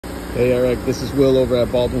Hey Eric, this is Will over at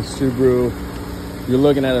Baldwin Subaru. You're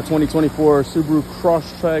looking at a 2024 Subaru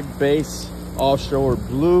Crosstrek base, offshore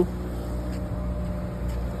blue.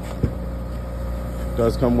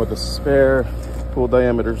 Does come with a spare full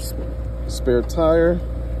diameter spare tire.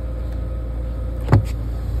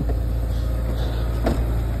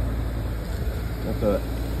 Got the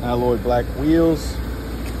alloy black wheels.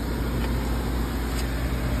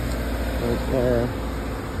 Right there.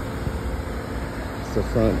 It's the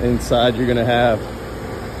front. Inside you're gonna have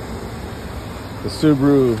the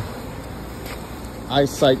Subaru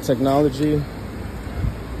EyeSight technology.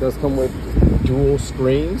 It does come with dual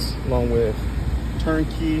screens along with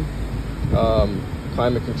turnkey,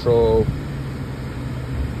 climate control,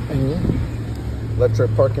 and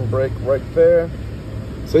electric parking brake right there.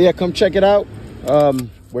 So yeah, come check it out.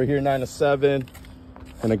 We're here 9 to 7.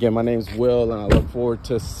 And again, my name's Will, and I look forward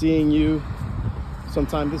to seeing you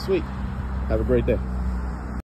sometime this week. Have a great day.